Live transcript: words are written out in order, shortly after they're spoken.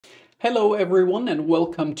Hello everyone and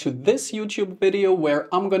welcome to this YouTube video where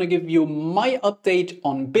I'm going to give you my update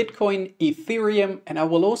on Bitcoin, Ethereum, and I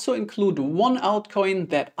will also include one altcoin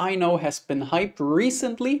that I know has been hyped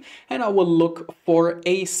recently, and I will look for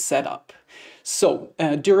a setup. So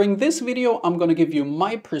during this video, I'm going to give you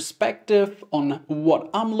my perspective on what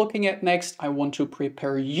I'm looking at next. I want to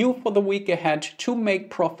prepare you for the week ahead to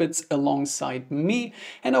make profits alongside me.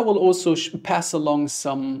 And I will also pass along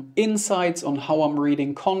some insights on how I'm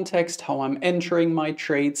reading context, how I'm entering my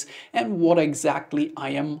trades, and what exactly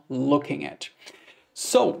I am looking at.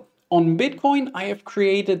 So on Bitcoin, I have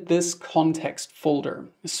created this context folder.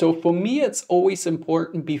 So for me, it's always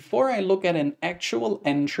important before I look at an actual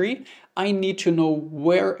entry, I need to know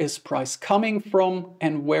where is price coming from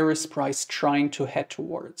and where is price trying to head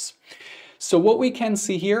towards. So what we can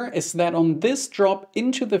see here is that on this drop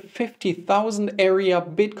into the 50,000 area,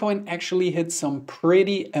 Bitcoin actually hit some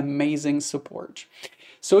pretty amazing support.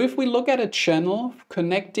 So if we look at a channel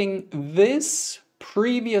connecting this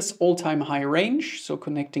previous all-time high range, so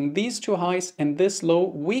connecting these two highs and this low,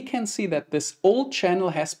 we can see that this old channel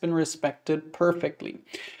has been respected perfectly.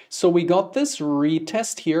 So we got this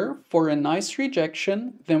retest here for a nice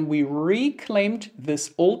rejection, then we reclaimed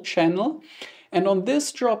this old channel, and on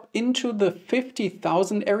this drop into the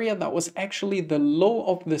 50,000 area, that was actually the low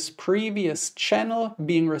of this previous channel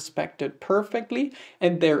being respected perfectly.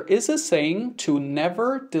 And there is a saying to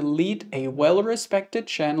never delete a well-respected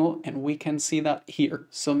channel, and we can see that here.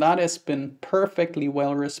 So that has been perfectly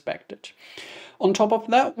well respected. On top of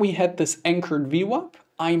that, we had this anchored VWAP.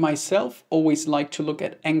 I myself always like to look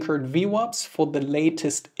at anchored VWAPs for the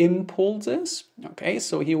latest impulses. Okay,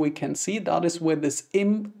 so here we can see that is where this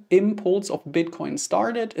impulse of Bitcoin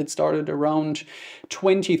started. It started around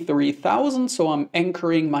 23,000. So I'm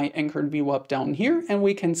anchoring my anchored VWAP down here, and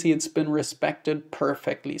we can see it's been respected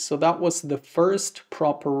perfectly. So that was the first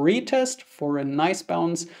proper retest for a nice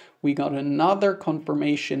bounce. We got another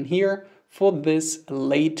confirmation here for this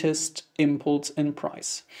latest impulse in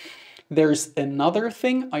price. There's another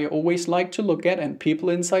thing I always like to look at, and people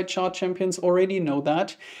inside Chart Champions already know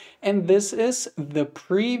that, and this is the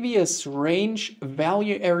previous range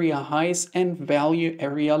value area highs and value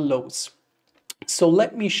area lows. So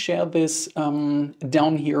let me share this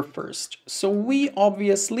down here first. So we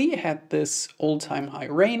obviously had this all-time high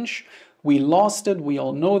range. We lost it, we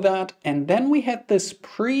all know that. And then we had this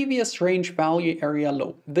previous range value area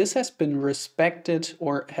low. This has been respected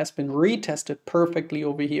or has been retested perfectly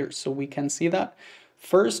over here. So we can see that.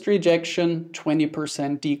 First rejection,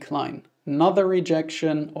 20% decline. Another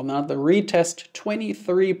rejection or another retest,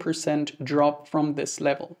 23% drop from this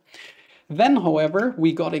level. Then, however,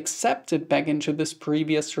 we got accepted back into this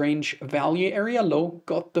previous range value area low,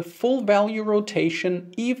 got the full value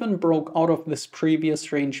rotation, even broke out of this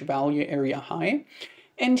previous range value area high.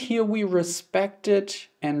 And here we respected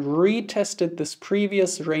and retested this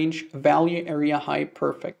previous range value area high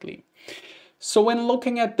perfectly. So when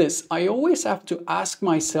looking at this, I always have to ask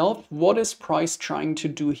myself, what is price trying to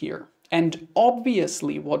do here? And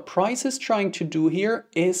obviously what price is trying to do here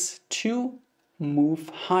is to move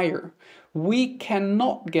higher. We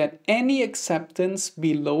cannot get any acceptance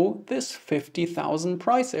below this 50,000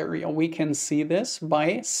 price area. We can see this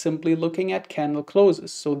by simply looking at candle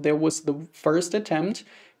closes. So there was the first attempt,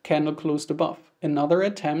 candle closed above. Another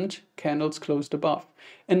attempt, candles closed above.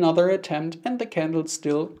 Another attempt, and the candle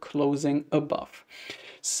still closing above.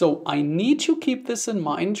 So I need to keep this in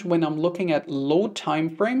mind when I'm looking at low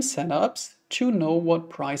time frame setups to know what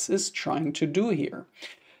price is trying to do here.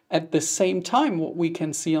 At the same time, what we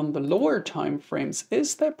can see on the lower time frames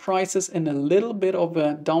is that price is in a little bit of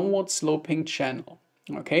a downward sloping channel.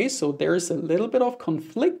 Okay, so there's a little bit of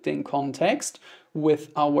conflicting context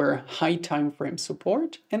with our high time frame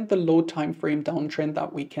support and the low time frame downtrend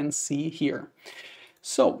that we can see here.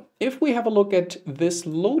 So if we have a look at this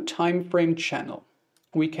low time frame channel,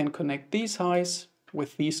 we can connect these highs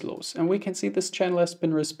with these lows, and we can see this channel has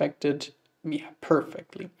been respected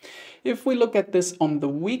perfectly. If we look at this on the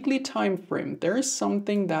weekly time frame, there is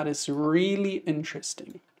something that is really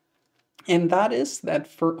interesting. And that is that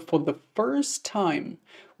for the first time,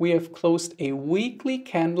 we have closed a weekly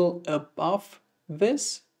candle above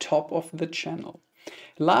this top of the channel.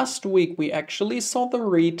 Last week, we actually saw the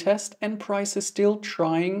retest, and price is still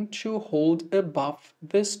trying to hold above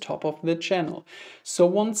this top of the channel. So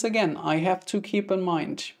once again, I have to keep in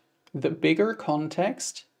mind the bigger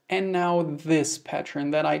context. And now this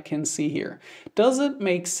pattern that I can see here. Does it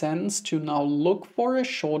make sense to now look for a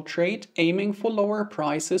short trade aiming for lower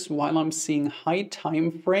prices while I'm seeing high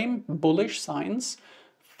time frame bullish signs?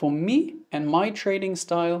 For me and my trading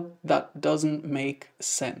style, that doesn't make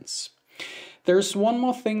sense. There's one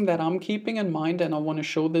more thing that I'm keeping in mind, and I want to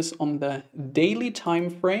show this on the daily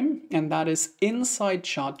time frame, and that is inside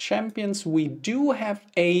Chart Champions. We do have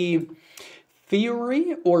a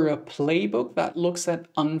theory or a playbook that looks at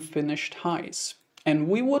unfinished highs. And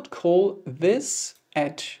we would call this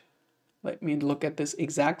at, let me look at this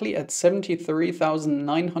exactly, at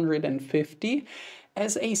 73,950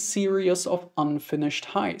 as a series of unfinished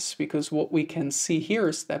highs. Because what we can see here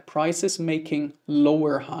is that price is making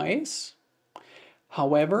lower highs.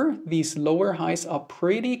 However, these lower highs are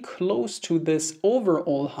pretty close to this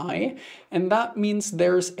overall high, and that means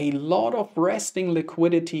there's a lot of resting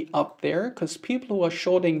liquidity up there because people who are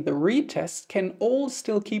shorting the retest can all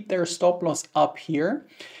still keep their stop loss up here,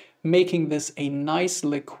 making this a nice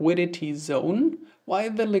liquidity zone,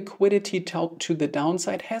 while the liquidity to the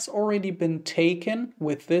downside has already been taken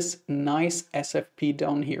with this nice SFP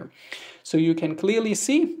down here. So you can clearly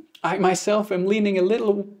see I myself am leaning a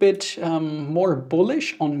little bit more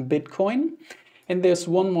bullish on Bitcoin. And there's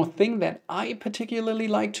one more thing that I particularly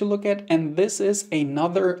like to look at, and this is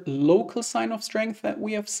another local sign of strength that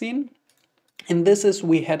we have seen. And this is,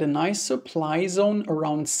 we had a nice supply zone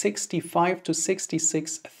around 65 to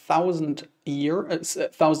 66,000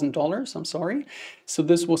 $1,000, I'm sorry. So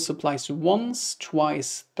this was supplies once,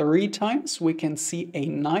 twice, 3 times. We can see a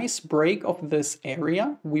nice break of this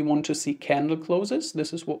area. We want to see candle closes.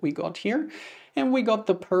 This is what we got here. And we got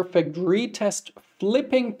the perfect retest,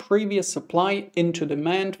 flipping previous supply into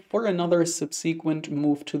demand for another subsequent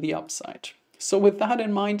move to the upside. So with that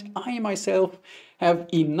in mind, I myself have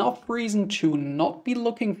enough reason to not be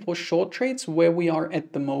looking for short trades where we are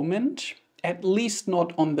at the moment, at least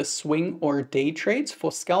not on the swing or day trades.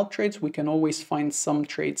 For scalp trades, we can always find some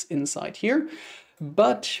trades inside here,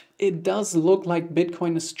 but it does look like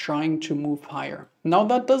Bitcoin is trying to move higher. Now,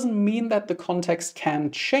 that doesn't mean that the context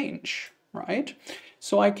can change, right?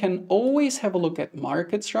 So I can always have a look at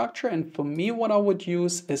market structure, and for me, what I would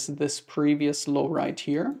use is this previous low right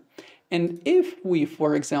here. And if we,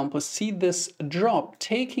 for example, see this drop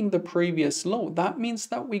taking the previous low, that means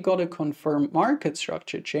that we got a confirmed market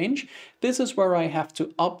structure change. This is where I have to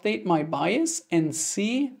update my bias and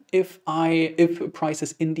see if price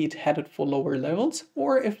is indeed headed for lower levels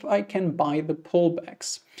or if I can buy the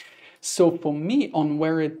pullbacks. So for me, on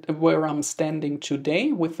where I'm standing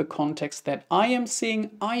today with the context that I am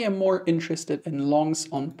seeing, I am more interested in longs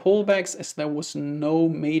on pullbacks as there was no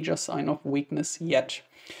major sign of weakness yet.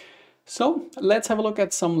 So let's have a look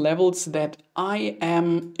at some levels that I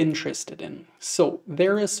am interested in. So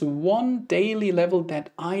there is one daily level that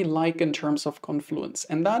I like in terms of confluence,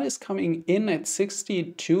 and that is coming in at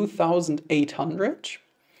 62,800.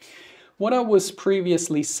 What I was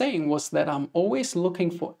previously saying was that I'm always looking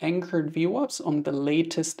for anchored VWAPs on the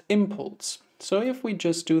latest impulse. So if we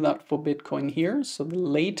just do that for Bitcoin here, so the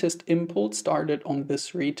latest impulse started on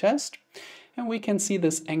this retest. And we can see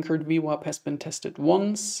this anchored VWAP has been tested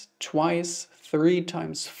once, twice, 3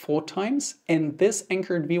 times, 4 times. And this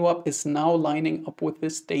anchored VWAP is now lining up with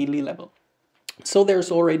this daily level. So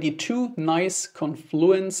there's already 2 nice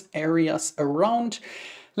confluence areas around.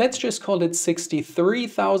 Let's just call it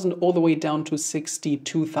 63,000 all the way down to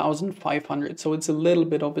 62,500. So it's a little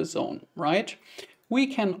bit of a zone, right? We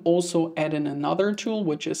can also add in another tool,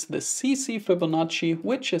 which is the CC Fibonacci,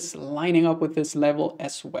 which is lining up with this level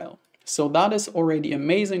as well. So that is already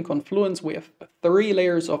amazing confluence. We have 3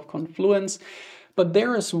 layers of confluence. But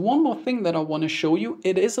there is one more thing that I want to show you.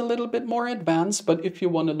 It is a little bit more advanced, but if you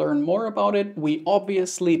want to learn more about it, we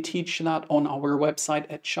obviously teach that on our website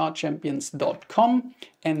at chartchampions.com.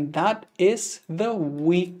 And that is the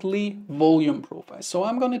weekly volume profile. So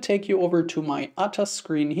I'm going to take you over to my ATA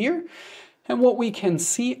screen here. And what we can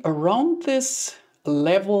see around this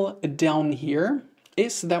level down here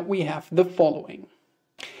is that we have the following.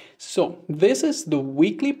 So this is the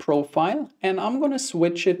weekly profile, and I'm going to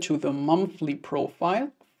switch it to the monthly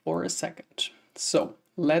profile for a second. So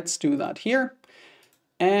let's do that here.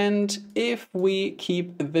 And if we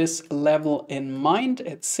keep this level in mind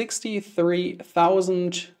at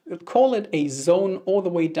 63,000, call it a zone all the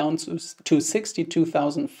way down to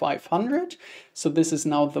 62,500. So this is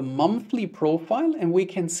now the monthly profile, and we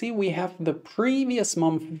can see we have the previous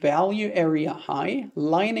month value area high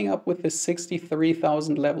lining up with the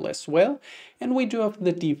 63,000 level as well. And we do have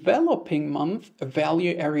the developing month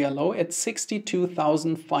value area low at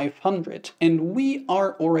 62,500. And we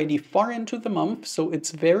are already far into the month, so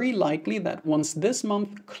it's very likely that once this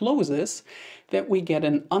month closes, that we get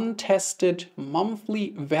an untested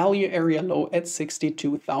monthly value area low at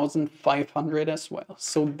 62,500 as well.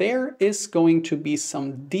 So there is going to be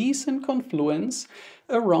some decent confluence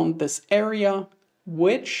around this area,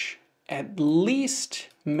 which at least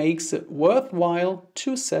makes it worthwhile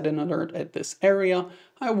to set an alert at this area.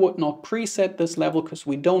 I would not preset this level because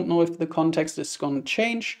we don't know if the context is going to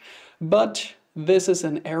change, but this is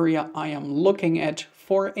an area I am looking at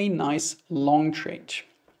for a nice long trade.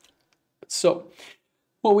 So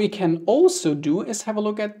what we can also do is have a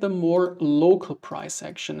look at the more local price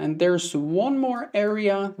action. And there's one more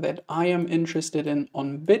area that I am interested in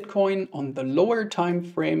on Bitcoin on the lower time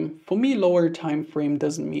frame. For me, lower time frame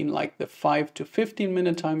doesn't mean like the 5 to 15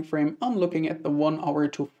 minute time frame. I'm looking at the 1 hour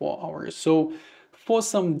to 4 hours. So for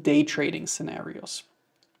some day trading scenarios.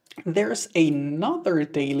 There's another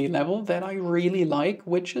daily level that I really like,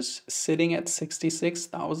 which is sitting at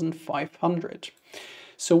 66,500.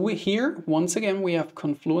 So here, once again, we have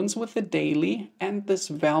confluence with the daily and this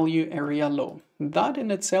value area low. That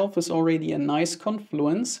in itself is already a nice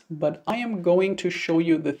confluence, but I am going to show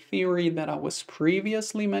you the theory that I was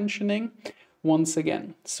previously mentioning once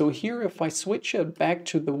again. So here, if I switch it back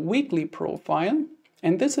to the weekly profile,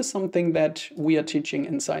 and this is something that we are teaching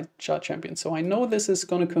inside Chart Champion. So I know this is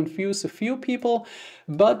going to confuse a few people,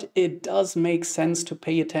 but it does make sense to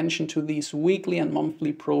pay attention to these weekly and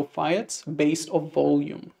monthly profiles based on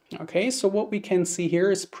volume. Okay, so what we can see here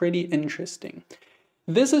is pretty interesting.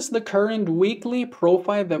 This is the current weekly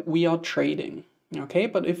profile that we are trading. Okay,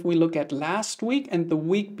 but if we look at last week and the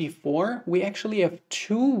week before, we actually have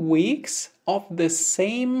 2 weeks of the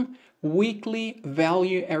same weekly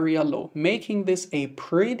value area low, making this a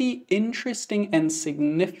pretty interesting and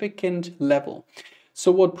significant level.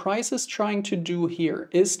 So what price is trying to do here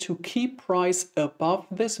is to keep price above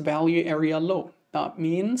this value area low. That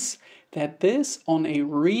means that this on a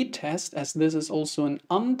retest, as this is also an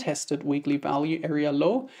untested weekly value area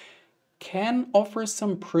low, can offer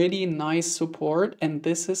some pretty nice support, and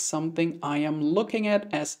this is something I am looking at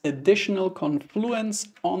as additional confluence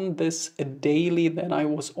on this daily that I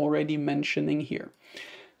was already mentioning here.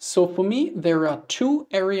 So for me, there are 2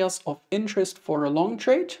 areas of interest for a long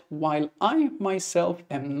trade, while I myself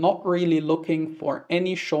am not really looking for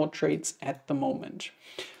any short trades at the moment.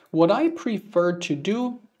 What I prefer to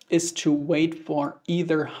do is to wait for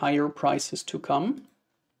either higher prices to come,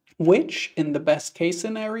 which in the best case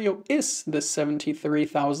scenario is the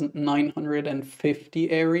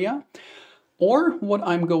 73,950 area. Or what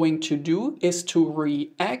I'm going to do is to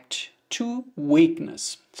react to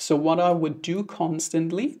weakness. So what I would do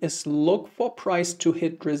constantly is look for price to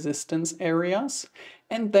hit resistance areas,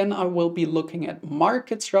 and then I will be looking at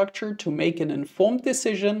market structure to make an informed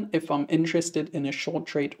decision if I'm interested in a short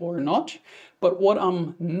trade or not. But what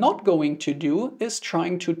I'm not going to do is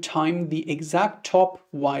trying to time the exact top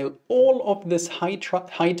while all of this high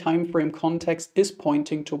time frame context is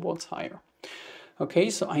pointing towards higher. Okay,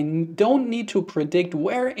 so I don't need to predict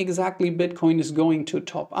where exactly Bitcoin is going to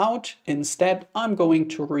top out. Instead, I'm going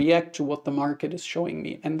to react to what the market is showing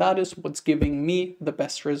me, and that is what's giving me the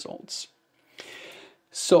best results.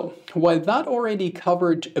 So while that already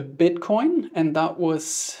covered a Bitcoin, and that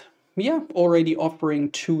was already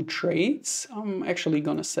offering 2 trades, I'm actually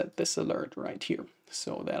gonna set this alert right here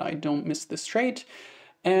so that I don't miss this trade.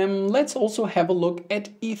 Let's also have a look at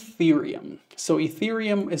Ethereum. So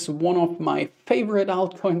Ethereum is one of my favorite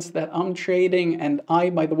altcoins that I'm trading, and I,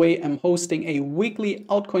 by the way, am hosting a weekly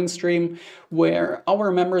altcoin stream where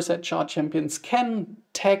our members at Chart Champions can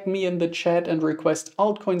tag me in the chat and request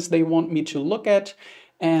altcoins they want me to look at.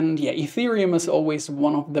 And yeah, Ethereum is always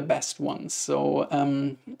one of the best ones. So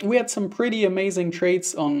we had some pretty amazing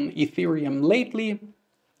trades on Ethereum lately.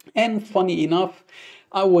 And funny enough,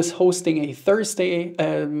 I was hosting a Thursday,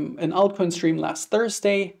 an altcoin stream last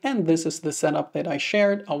Thursday, and this is the setup that I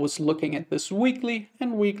shared. I was looking at this weekly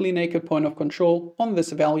and weekly naked point of control on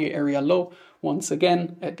this value area low. Once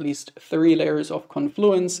again, at least 3 layers of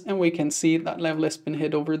confluence, and we can see that level has been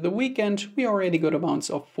hit over the weekend. We already got a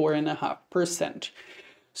bounce of 4.5%.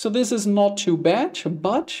 So this is not too bad,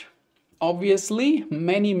 but obviously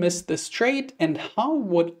many missed this trade. And how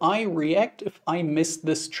would I react if I missed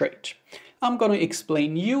this trade? I'm going to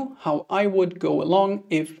explain you how I would go along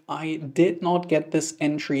if I did not get this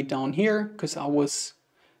entry down here because I was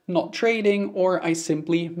not trading or I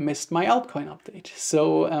simply missed my altcoin update.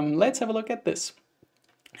 So let's have a look at this.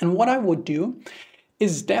 And what I would do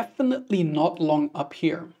is definitely not long up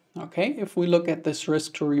here. Okay, if we look at this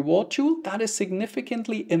risk to reward tool, that is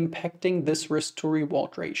significantly impacting this risk to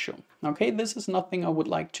reward ratio. Okay, this is nothing I would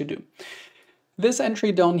like to do. This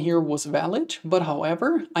entry down here was valid, but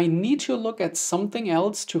however, I need to look at something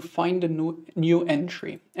else to find a new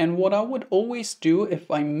entry. And what I would always do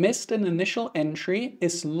if I missed an initial entry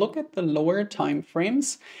is look at the lower time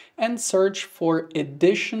frames and search for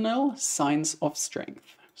additional signs of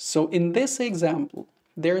strength. So in this example,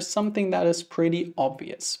 there's something that is pretty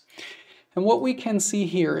obvious. And what we can see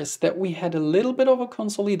here is that we had a little bit of a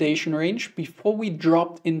consolidation range before we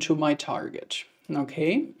dropped into my target.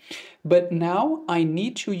 Okay, but now I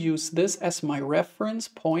need to use this as my reference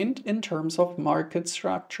point in terms of market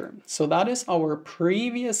structure. So that is our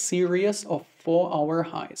previous series of 4-hour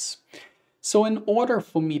highs. So in order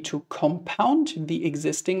for me to compound the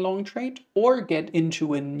existing long trade or get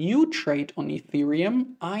into a new trade on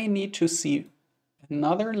Ethereum, I need to see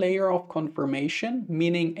another layer of confirmation,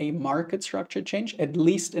 meaning a market structure change, at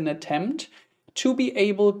least an attempt, to be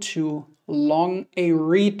able to long a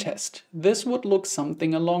retest. This would look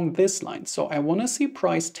something along this line. So I want to see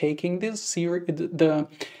price taking this the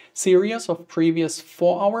series of previous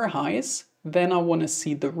 4-hour highs. Then I want to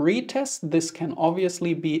see the retest. This can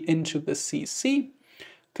obviously be into the CC.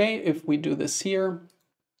 Okay, if we do this here,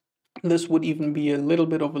 this would even be a little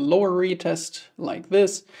bit of a lower retest like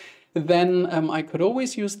this. Then I could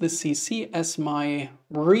always use the CC as my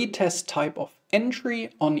retest type of entry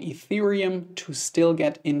on Ethereum to still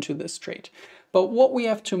get into this trade. But what we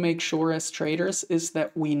have to make sure as traders is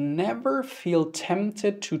that we never feel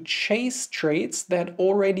tempted to chase trades that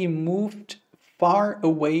already moved far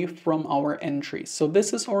away from our entry. So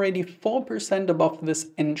this is already 4% above this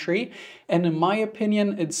entry. And in my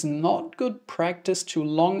opinion, it's not good practice to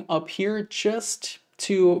long up here just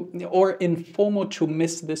or in FOMO to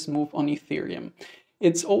miss this move on Ethereum.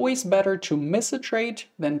 It's always better to miss a trade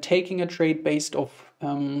than taking a trade based off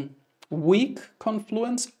weak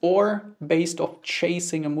confluence or based off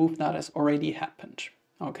chasing a move that has already happened.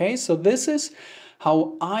 Okay, so this is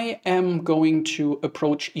how I am going to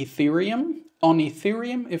approach Ethereum. On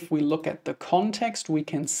Ethereum, if we look at the context, we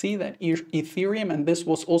can see that Ethereum, and this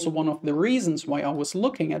was also one of the reasons why I was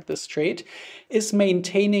looking at this trade, is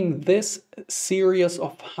maintaining this series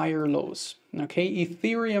of higher lows. Okay,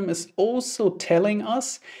 Ethereum is also telling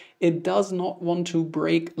us it does not want to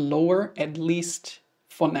break lower, at least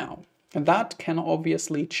for now. That can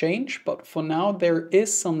obviously change, but for now there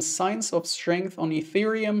is some signs of strength on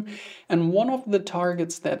Ethereum, and one of the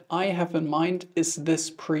targets that I have in mind is this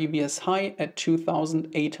previous high at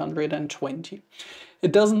 2,820.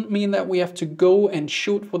 It doesn't mean that we have to go and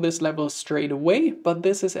shoot for this level straight away, but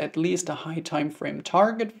this is at least a high time frame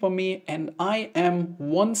target for me, and I am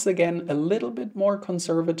once again a little bit more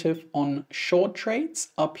conservative on short trades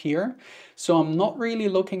up here. So I'm not really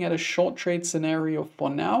looking at a short trade scenario for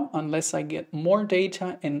now unless I get more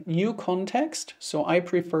data and new context. So I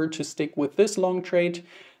prefer to stick with this long trade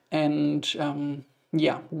and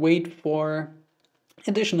wait for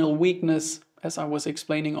additional weakness, as I was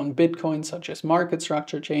explaining on Bitcoin, such as market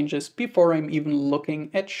structure changes, before I'm even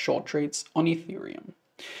looking at short trades on Ethereum.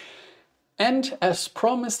 And as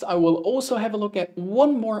promised, I will also have a look at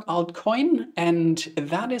one more altcoin, and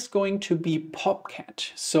that is going to be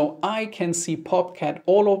Popcat. So I can see Popcat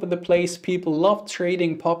all over the place. People love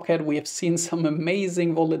trading Popcat. We have seen some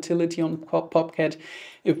amazing volatility on Popcat.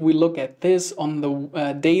 If we look at this on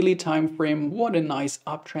the daily time frame, what a nice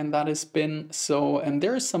uptrend that has been. So, and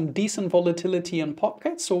there is some decent volatility in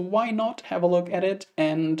Popcat. So why not have a look at it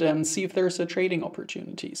and see if there's a trading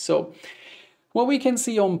opportunity. So what we can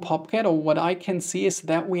see on Popcat, or what I can see, is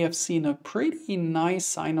that we have seen a pretty nice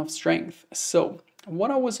sign of strength. So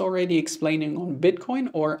what I was already explaining on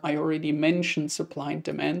Bitcoin, or I already mentioned supply and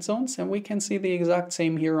demand zones, and we can see the exact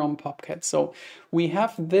same here on Popcat. So we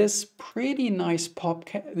have this pretty nice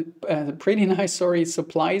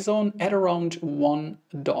supply zone at around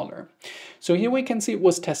 $1. So here we can see it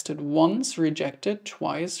was tested once, rejected,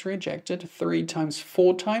 twice, rejected, 3 times,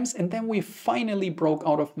 4 times, and then we finally broke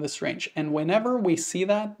out of this range. And whenever we see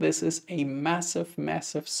that, this is a massive,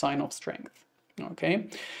 massive sign of strength. Okay.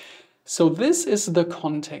 So this is the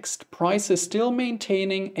context. Price is still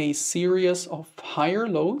maintaining a series of higher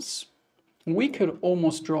lows. We could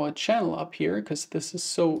almost draw a channel up here because this is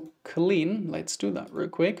so clean. Let's do that real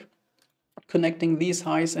quick. Connecting these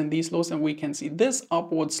highs and these lows, and we can see this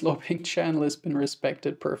upward sloping channel has been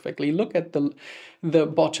respected perfectly. Look at the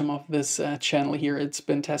bottom of this channel here. It's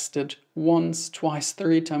been tested once, twice,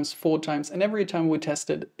 3 times, 4 times, and every time we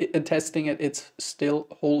testing it, it's still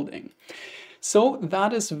holding. So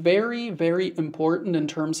that is very, very important in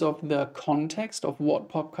terms of the context of what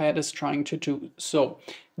Popcat is trying to do. So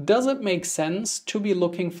does it make sense to be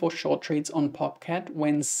looking for short trades on Popcat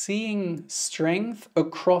when seeing strength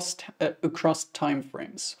across time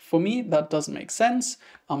frames? For me, that doesn't make sense.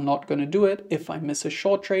 I'm not going to do it. If I miss a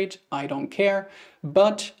short trade, I don't care.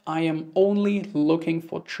 But I am only looking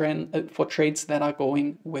for trades that are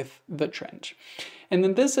going with the trend. And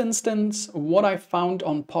in this instance, what I found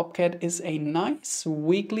on Popcat is a nice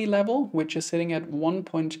weekly level, which is sitting at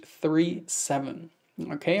 1.37.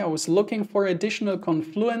 Okay, I was looking for additional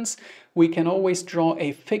confluence. We can always draw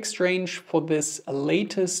a fixed range for this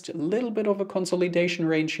latest little bit of a consolidation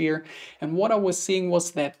range here. And what I was seeing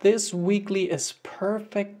was that this weekly is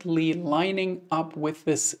perfectly lining up with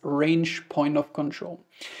this range point of control.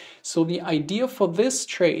 So the idea for this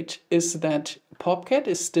trade is that Popcat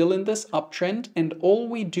is still in this uptrend, and all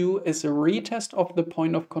we do is a retest of the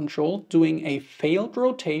point of control, doing a failed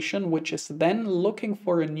rotation, which is then looking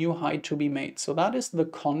for a new high to be made. So that is the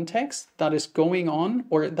context that is going on,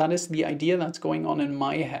 or that is the idea that's going on in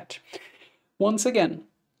my head. Once again,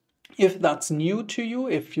 if that's new to you,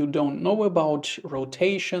 if you don't know about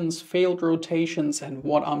rotations, failed rotations, and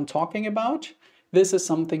what I'm talking about, this is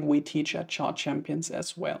something we teach at Chart Champions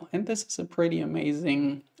as well. And this is a pretty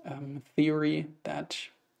amazing theory that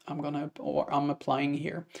I'm applying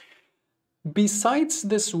here. Besides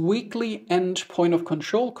this weekly and point of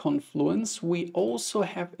control confluence, we also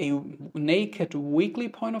have a naked weekly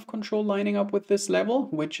point of control lining up with this level,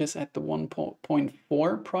 which is at the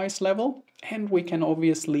 1.4 price level. And we can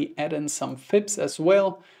obviously add in some fibs as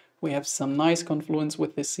well. We have some nice confluence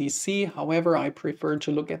with the CC. However, I prefer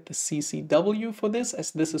to look at the CCW for this,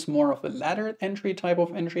 as this is more of a laddered entry type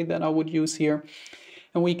of entry that I would use here.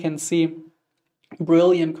 And we can see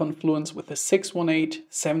brilliant confluence with the 618,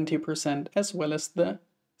 70%, as well as the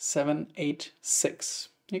 786.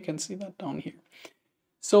 You can see that down here.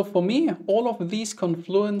 So for me, all of these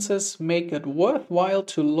confluences make it worthwhile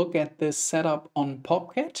to look at this setup on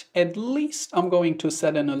Popcat. At least I'm going to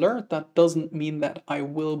set an alert. That doesn't mean that I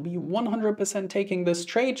will be 100% taking this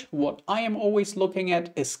trade. What I am always looking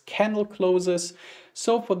at is candle closes.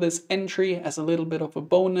 So for this entry, as a little bit of a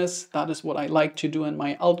bonus, that is what I like to do in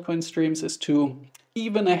my altcoin streams, is to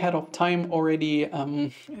even ahead of time already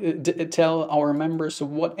tell our members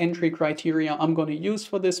what entry criteria I'm going to use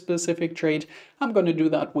for this specific trade. I'm going to do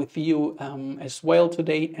that with you as well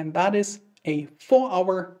today, and that is a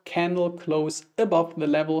 4-hour candle close above the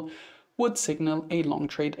level would signal a long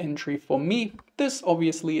trade entry for me. This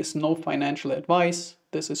obviously is no financial advice.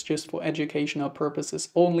 This is just for educational purposes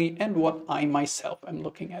only and what I myself am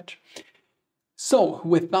looking at. So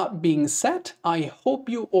with that being said, I hope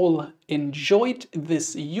you all enjoyed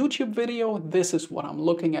this YouTube video. This is what I'm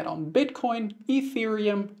looking at on Bitcoin,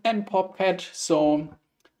 Ethereum, and Popcat. So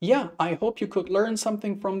yeah, I hope you could learn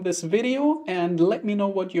something from this video, and let me know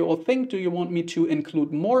what you all think. Do you want me to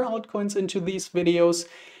include more altcoins into these videos?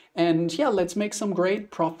 And yeah, let's make some great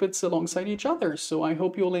profits alongside each other. So I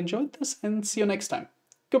hope you all enjoyed this, and see you next time.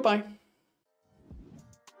 Goodbye.